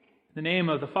In the name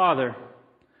of the Father,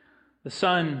 the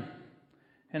Son,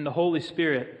 and the Holy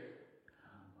Spirit.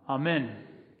 Amen.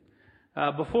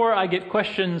 Before I get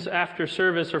questions after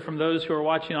service or from those who are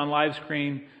watching on live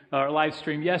stream,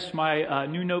 yes, my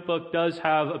new notebook does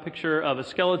have a picture of a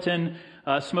skeleton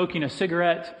smoking a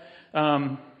cigarette.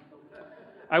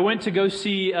 I went to go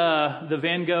see the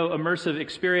Van Gogh Immersive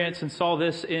Experience and saw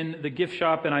this in the gift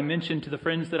shop, and I mentioned to the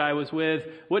friends that I was with,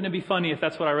 wouldn't it be funny if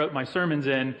that's what I wrote my sermons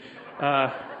in?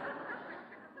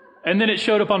 And then it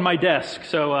showed up on my desk.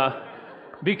 So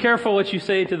be careful what you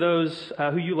say to those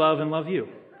who you love and love you.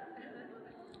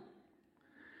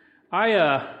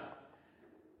 I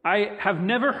have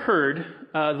never heard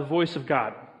the voice of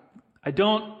God. I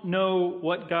don't know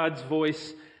what God's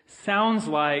voice sounds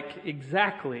like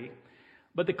exactly,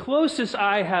 but the closest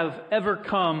I have ever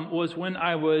come was when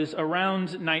I was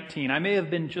around 19. I may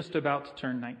have been just about to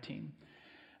turn 19.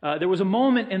 There was a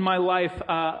moment in my life,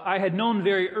 I had known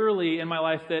very early in my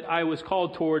life that I was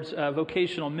called towards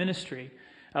vocational ministry.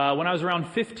 When I was around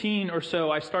 15 or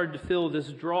so, I started to feel this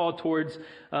draw towards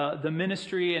the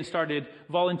ministry and started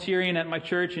volunteering at my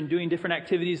church and doing different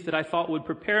activities that I thought would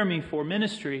prepare me for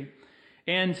ministry.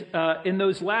 And in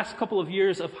those last couple of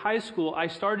years of high school, I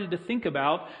started to think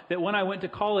about that when I went to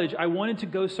college, I wanted to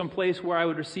go someplace where I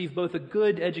would receive both a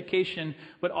good education,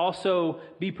 but also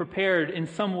be prepared in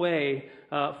some way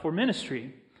for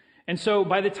ministry. And so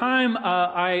by the time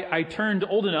I turned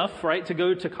old enough, right, to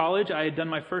go to college, I had done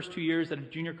my first 2 years at a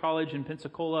junior college in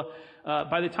Pensacola.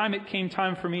 By the time it came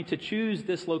time for me to choose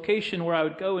this location where I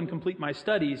would go and complete my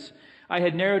studies, I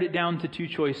had narrowed it down to two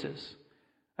choices.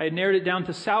 I had narrowed it down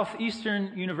to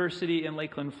Southeastern University in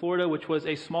Lakeland, Florida, which was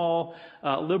a small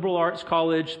liberal arts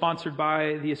college sponsored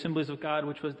by the Assemblies of God,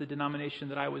 which was the denomination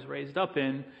that I was raised up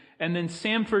in. And then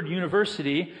Samford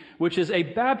University, which is a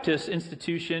Baptist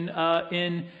institution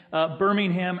in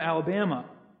Birmingham, Alabama.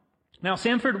 Now,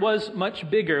 Samford was much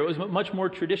bigger. It was a much more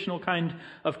traditional kind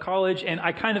of college, and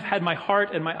I kind of had my heart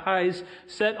and my eyes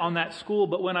set on that school.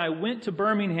 But when I went to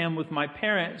Birmingham with my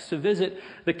parents to visit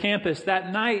the campus,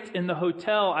 that night in the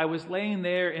hotel, I was laying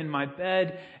there in my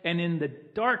bed, and in the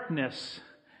darkness,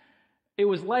 it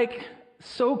was like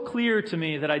so clear to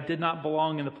me that I did not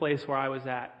belong in the place where I was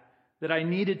at, that I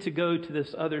needed to go to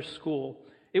this other school.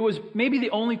 It was maybe the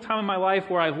only time in my life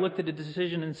where I've looked at a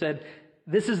decision and said,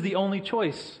 this is the only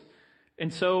choice.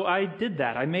 And so I did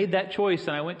that. I made that choice,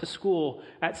 and I went to school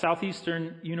at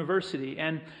Southeastern University.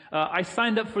 And I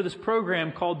signed up for this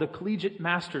program called the Collegiate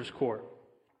Master's Corps,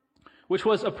 which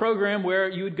was a program where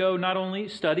you would go not only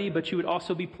study, but you would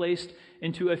also be placed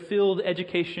into a field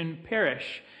education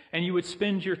parish. And you would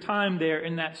spend your time there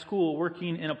in that school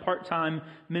working in a part-time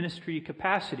ministry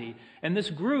capacity. And this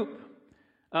group,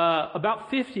 about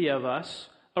 50 of us,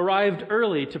 arrived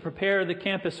early to prepare the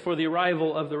campus for the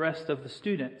arrival of the rest of the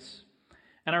students.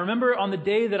 And I remember on the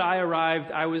day that I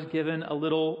arrived, I was given a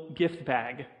little gift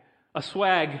bag, a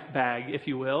swag bag, if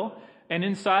you will. And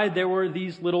inside there were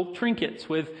these little trinkets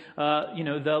with,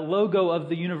 the logo of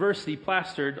the university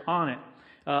plastered on it.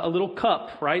 A little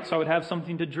cup, right? So I would have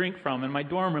something to drink from in my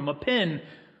dorm room. A pen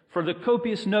for the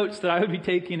copious notes that I would be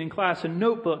taking in class. A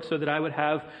notebook so that I would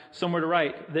have somewhere to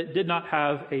write that did not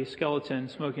have a skeleton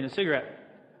smoking a cigarette.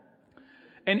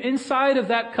 And inside of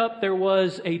that cup there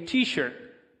was a t-shirt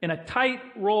in a tight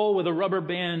roll with a rubber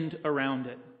band around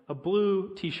it. A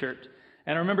blue t-shirt.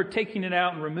 And I remember taking it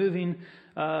out and removing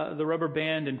the rubber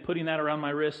band and putting that around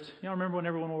my wrist. You know, remember when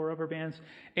everyone wore rubber bands?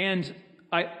 And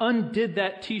I undid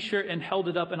that t-shirt and held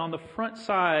it up, and on the front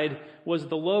side was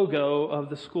the logo of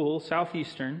the school,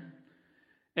 Southeastern.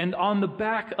 And on the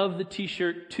back of the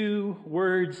t-shirt, two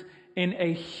words in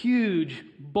a huge,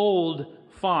 bold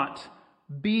font: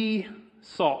 Be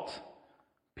salt.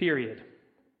 Period.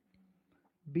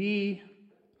 Be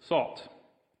salt.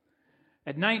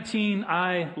 At 19,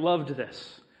 I loved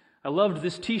this. I loved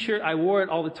this t-shirt. I wore it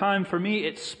all the time. For me,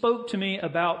 it spoke to me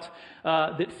about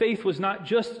that faith was not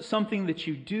just something that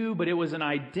you do, but it was an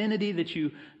identity that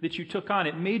you took on.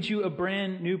 It made you a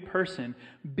brand new person.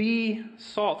 Be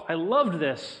salt. I loved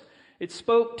this. It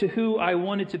spoke to who I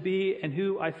wanted to be and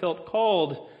who I felt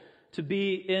called to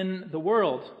be in the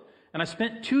world. And I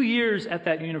spent 2 years at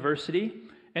that university.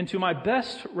 And to my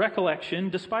best recollection,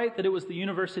 despite that it was the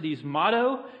university's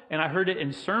motto, and I heard it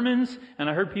in sermons, and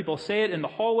I heard people say it in the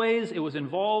hallways, it was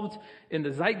involved in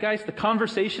the zeitgeist, the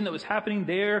conversation that was happening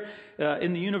there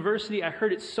in the university. I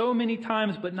heard it so many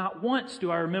times, but not once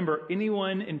do I remember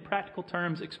anyone in practical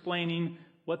terms explaining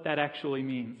what that actually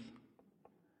means.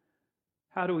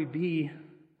 How do we be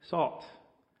salt?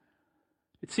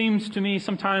 It seems to me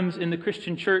sometimes in the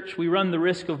Christian church we run the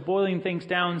risk of boiling things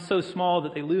down so small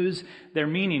that they lose their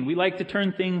meaning. We like to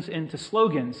turn things into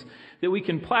slogans that we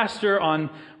can plaster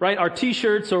on, right, our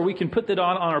t-shirts, or we can put that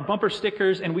on our bumper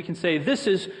stickers, and we can say, "This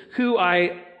is who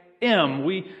I am."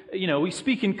 We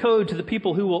speak in code to the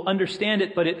people who will understand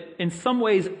it, but it in some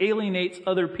ways alienates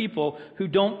other people who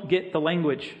don't get the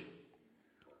language.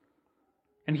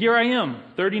 And here I am,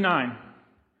 39,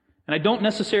 and I don't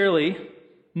necessarily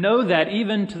know that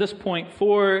even to this point,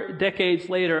 4 decades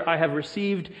later, I have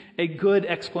received a good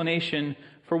explanation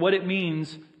for what it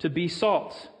means to be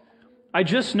salt. I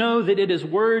just know that it is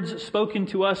words spoken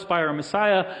to us by our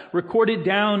Messiah, recorded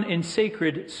down in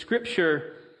sacred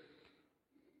Scripture.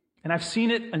 And I've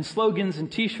seen it in slogans and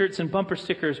t-shirts and bumper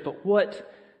stickers, but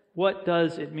what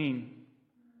does it mean?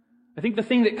 I think the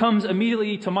thing that comes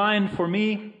immediately to mind for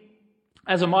me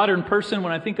as a modern person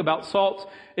when I think about salt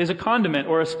is a condiment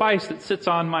or a spice that sits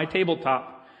on my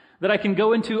tabletop that I can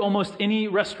go into almost any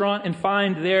restaurant and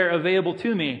find there available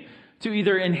to me to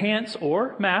either enhance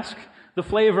or mask the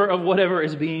flavor of whatever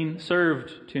is being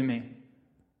served to me.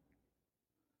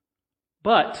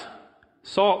 But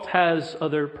salt has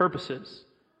other purposes.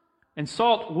 And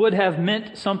salt would have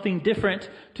meant something different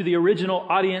to the original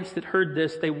audience that heard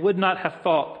this. They would not have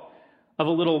thought of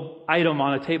a little item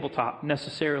on a tabletop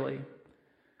necessarily.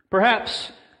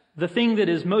 Perhaps the thing that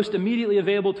is most immediately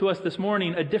available to us this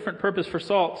morning, a different purpose for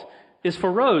salt, is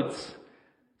for roads.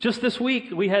 Just this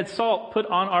week, we had salt put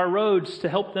on our roads to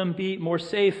help them be more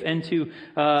safe and to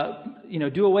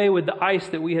do away with the ice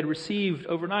that we had received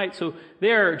overnight. So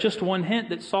there, just one hint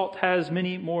that salt has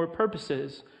many more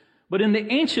purposes. But in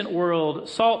the ancient world,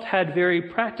 salt had very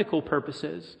practical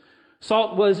purposes.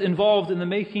 Salt was involved in the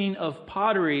making of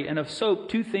pottery and of soap,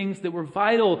 2 things that were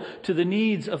vital to the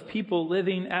needs of people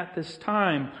living at this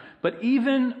time. But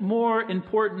even more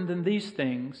important than these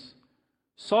things,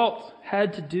 salt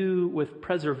had to do with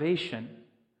preservation.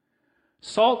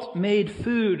 Salt made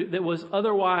food that was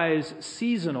otherwise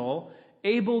seasonal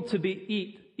able to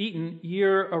be eaten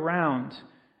year-round.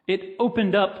 It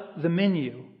opened up the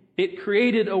menu. It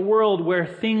created a world where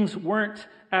things weren't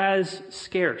as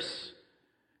scarce.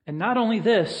 And not only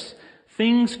this,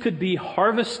 things could be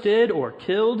harvested or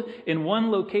killed in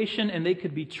one location and they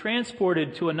could be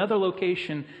transported to another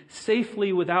location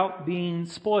safely without being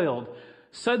spoiled.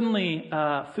 Suddenly,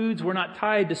 foods were not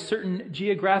tied to certain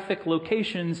geographic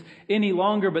locations any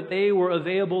longer, but they were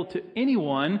available to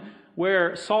anyone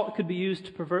where salt could be used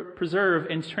to preserve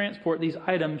and transport these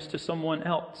items to someone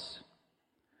else.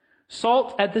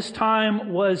 Salt at this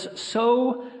time was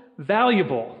so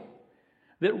valuable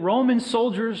that Roman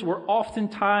soldiers were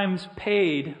oftentimes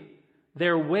paid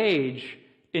their wage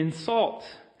in salt.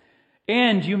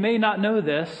 And you may not know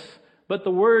this, but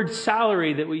the word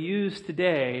salary that we use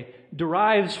today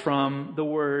derives from the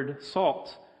word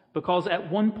salt. Because at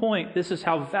one point, this is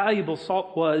how valuable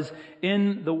salt was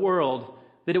in the world,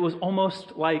 that it was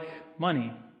almost like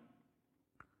money.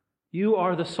 You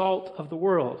are the salt of the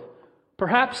world.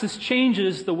 Perhaps this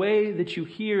changes the way that you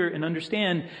hear and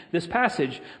understand this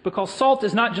passage, because salt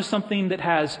is not just something that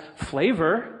has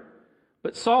flavor,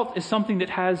 but salt is something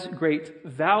that has great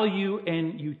value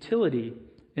and utility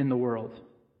in the world.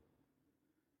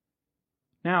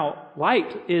 Now,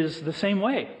 light is the same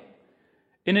way.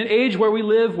 In an age where we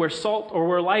live, where salt or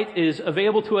where light is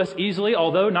available to us easily,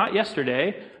 although not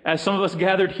yesterday, as some of us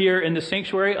gathered here in the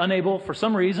sanctuary, unable for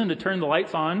some reason to turn the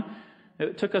lights on.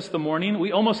 It took us the morning.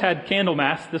 We almost had candle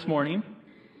mass this morning.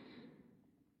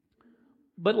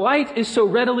 But light is so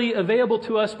readily available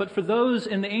to us, but for those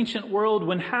in the ancient world,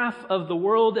 when half of the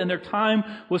world and their time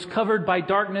was covered by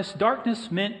darkness,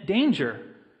 darkness meant danger.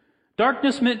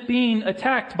 Darkness meant being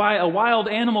attacked by a wild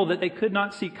animal that they could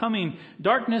not see coming.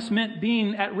 Darkness meant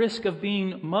being at risk of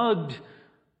being mugged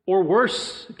or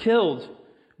worse, killed.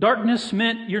 Darkness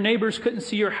meant your neighbors couldn't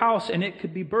see your house and it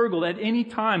could be burgled at any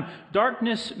time.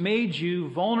 Darkness made you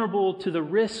vulnerable to the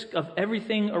risk of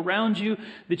everything around you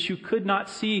that you could not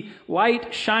see.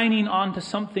 Light shining onto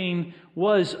something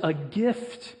was a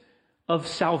gift of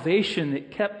salvation that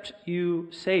kept you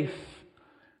safe.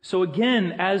 So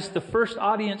again, as the first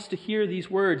audience to hear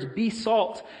these words, be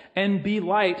salt and be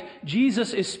light,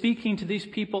 Jesus is speaking to these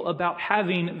people about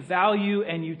having value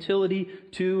and utility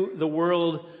to the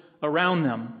world around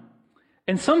them.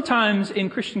 And sometimes in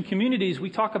Christian communities,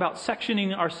 we talk about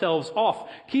sectioning ourselves off,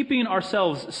 keeping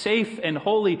ourselves safe and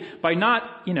holy by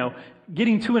not,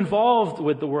 getting too involved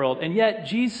with the world. And yet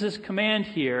Jesus' command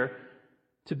here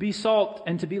to be salt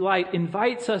and to be light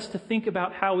invites us to think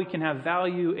about how we can have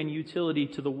value and utility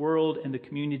to the world and the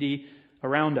community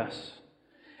around us.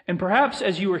 And perhaps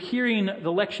as you were hearing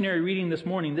the lectionary reading this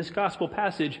morning, this gospel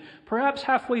passage, perhaps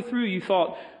halfway through you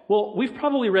thought, well, we've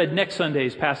probably read next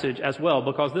Sunday's passage as well,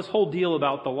 because this whole deal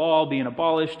about the law being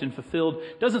abolished and fulfilled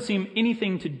doesn't seem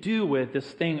anything to do with this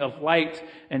thing of light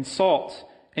and salt.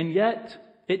 And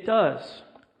yet, it does.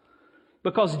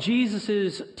 Because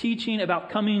Jesus' teaching about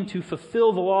coming to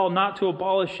fulfill the law, not to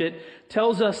abolish it,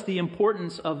 tells us the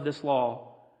importance of this law.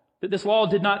 That this law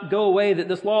did not go away, that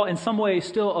this law in some way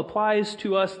still applies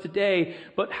to us today.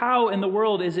 But how in the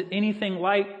world is it anything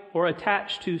like or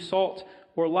attached to salt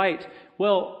or light?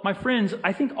 Well, my friends,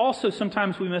 I think also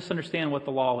sometimes we misunderstand what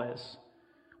the law is.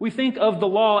 We think of the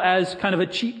law as kind of a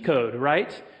cheat code,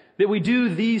 right? That we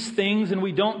do these things and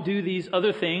we don't do these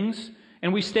other things,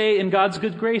 and we stay in God's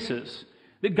good graces.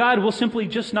 That God will simply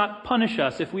just not punish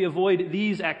us if we avoid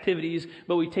these activities,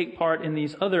 but we take part in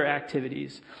these other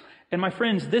activities. And my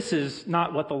friends, this is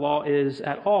not what the law is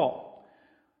at all.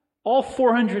 All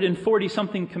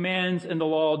 440-something commands in the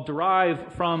law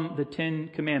derive from the 10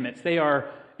 Commandments. They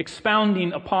are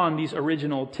expounding upon these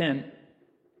original 10.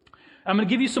 I'm going to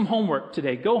give you some homework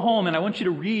today. Go home and I want you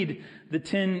to read the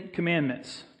 10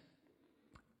 Commandments.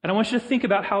 And I want you to think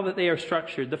about how that they are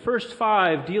structured. The first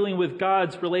 5 dealing with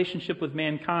God's relationship with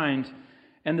mankind,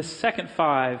 and the second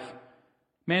 5,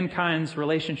 mankind's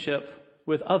relationship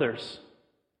with others.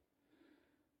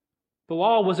 The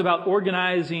law was about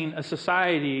organizing a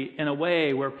society in a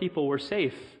way where people were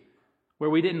safe, where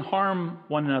we didn't harm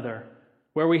one another,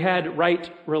 where we had right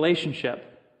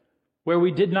relationship, where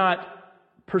we did not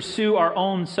pursue our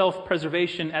own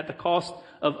self-preservation at the cost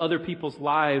of other people's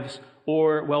lives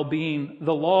or well-being.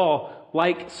 The law,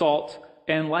 like salt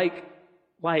and like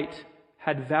light,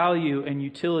 had value and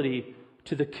utility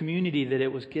to the community that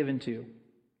it was given to.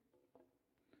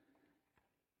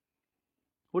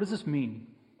 What does this mean?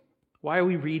 Why are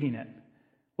we reading it?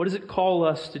 What does it call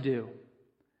us to do?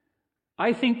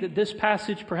 I think that this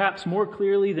passage, perhaps more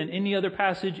clearly than any other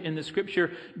passage in the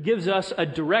Scripture, gives us a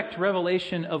direct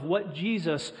revelation of what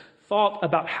Jesus thought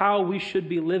about how we should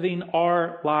be living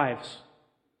our lives.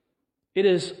 It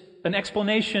is an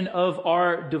explanation of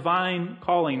our divine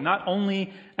calling, not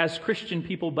only as Christian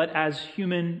people, but as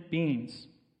human beings.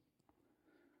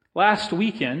 Last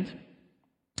weekend,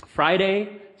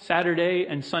 Friday, Saturday,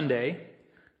 and Sunday,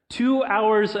 2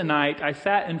 hours a night, I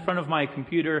sat in front of my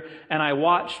computer and I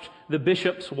watched the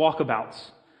bishop's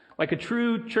walkabouts. Like a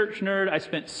true church nerd, I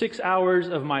spent 6 hours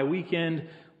of my weekend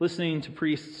listening to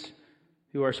priests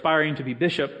who are aspiring to be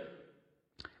bishop.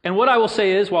 And what I will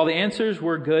say is, while the answers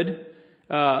were good,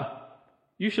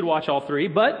 you should watch all 3.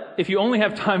 But if you only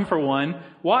have time for one,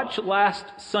 watch last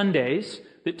Sunday's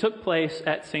that took place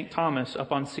at St. Thomas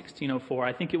up on 1604.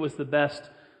 I think it was the best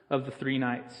of the 3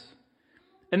 nights.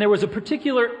 And there was a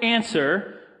particular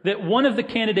answer that one of the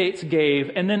candidates gave,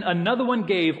 and then another one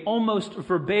gave almost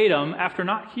verbatim after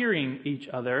not hearing each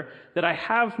other, that I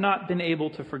have not been able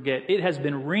to forget. It has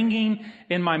been ringing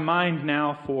in my mind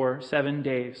now for 7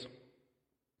 days.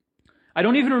 I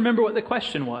don't even remember what the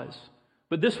question was,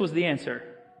 but this was the answer.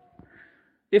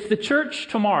 If the church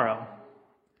tomorrow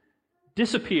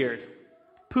disappeared,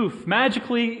 poof,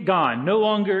 magically gone, no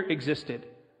longer existed,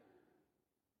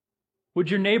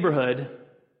 would your neighborhood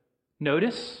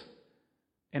notice,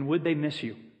 and would they miss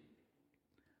you?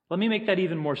 Let me make that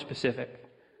even more specific.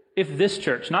 If this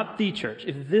church, not the church,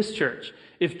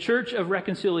 if Church of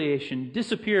Reconciliation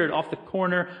disappeared off the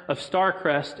corner of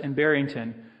Starcrest and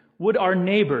Barrington, would our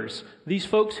neighbors, these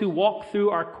folks who walk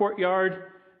through our courtyard,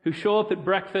 who show up at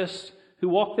breakfast, who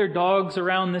walk their dogs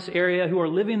around this area, who are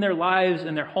living their lives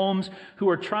in their homes, who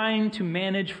are trying to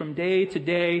manage from day to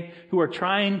day, who are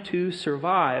trying to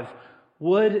survive,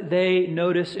 would they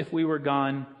notice if we were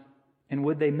gone, and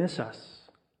would they miss us?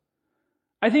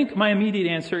 I think my immediate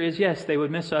answer is yes, they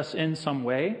would miss us in some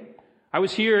way. I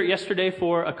was here yesterday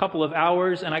for a couple of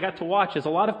hours, and I got to watch as a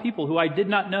lot of people who I did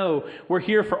not know were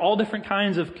here for all different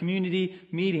kinds of community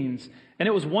meetings. And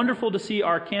it was wonderful to see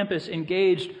our campus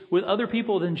engaged with other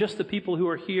people than just the people who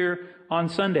are here on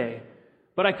Sunday.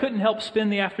 But I couldn't help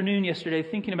spend the afternoon yesterday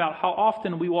thinking about how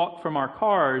often we walk from our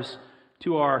cars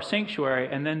to our sanctuary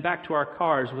and then back to our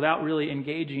cars without really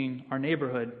engaging our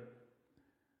neighborhood.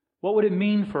 What would it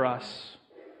mean for us?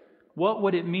 What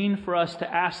would it mean for us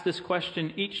to ask this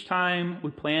question each time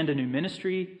we planned a new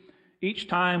ministry, each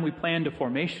time we planned a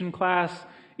formation class,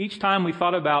 each time we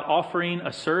thought about offering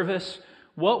a service?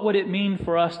 What would it mean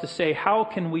for us to say, how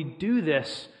can we do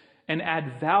this and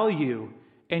add value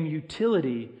and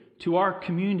utility to our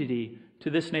community, to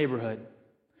this neighborhood?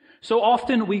 So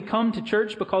often we come to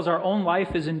church because our own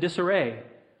life is in disarray.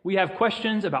 We have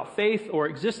questions about faith or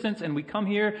existence, and we come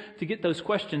here to get those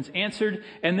questions answered,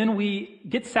 and then we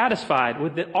get satisfied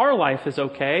with that our life is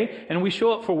okay, and we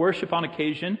show up for worship on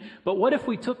occasion. But what if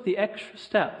we took the extra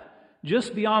step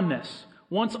just beyond this?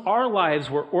 Once our lives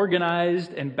were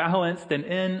organized and balanced and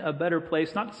in a better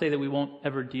place, not to say that we won't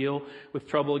ever deal with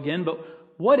trouble again, but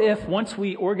what if once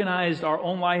we organized our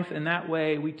own life in that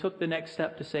way, we took the next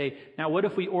step to say, now what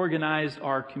if we organized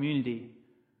our community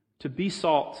to be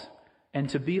salt and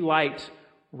to be light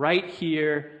right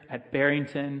here at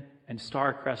Barrington and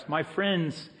Starcrest? My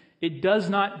friends, it does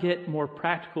not get more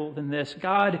practical than this.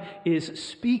 God is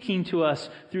speaking to us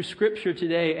through Scripture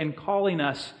today and calling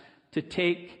us to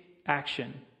take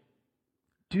action.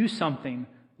 Do something.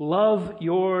 Love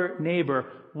your neighbor.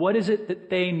 What is it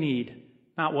that they need?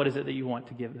 Not what is it that you want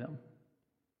to give them.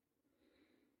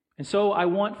 And so I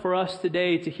want for us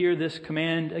today to hear this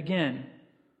command again,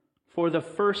 for the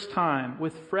first time,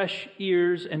 with fresh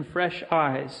ears and fresh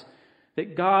eyes,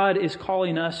 that God is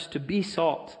calling us to be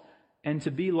salt and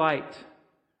to be light,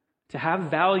 to have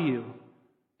value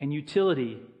and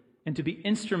utility, and to be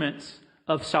instruments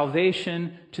of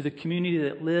salvation to the community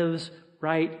that lives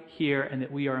right here and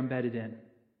that we are embedded in.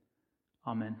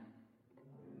 Amen.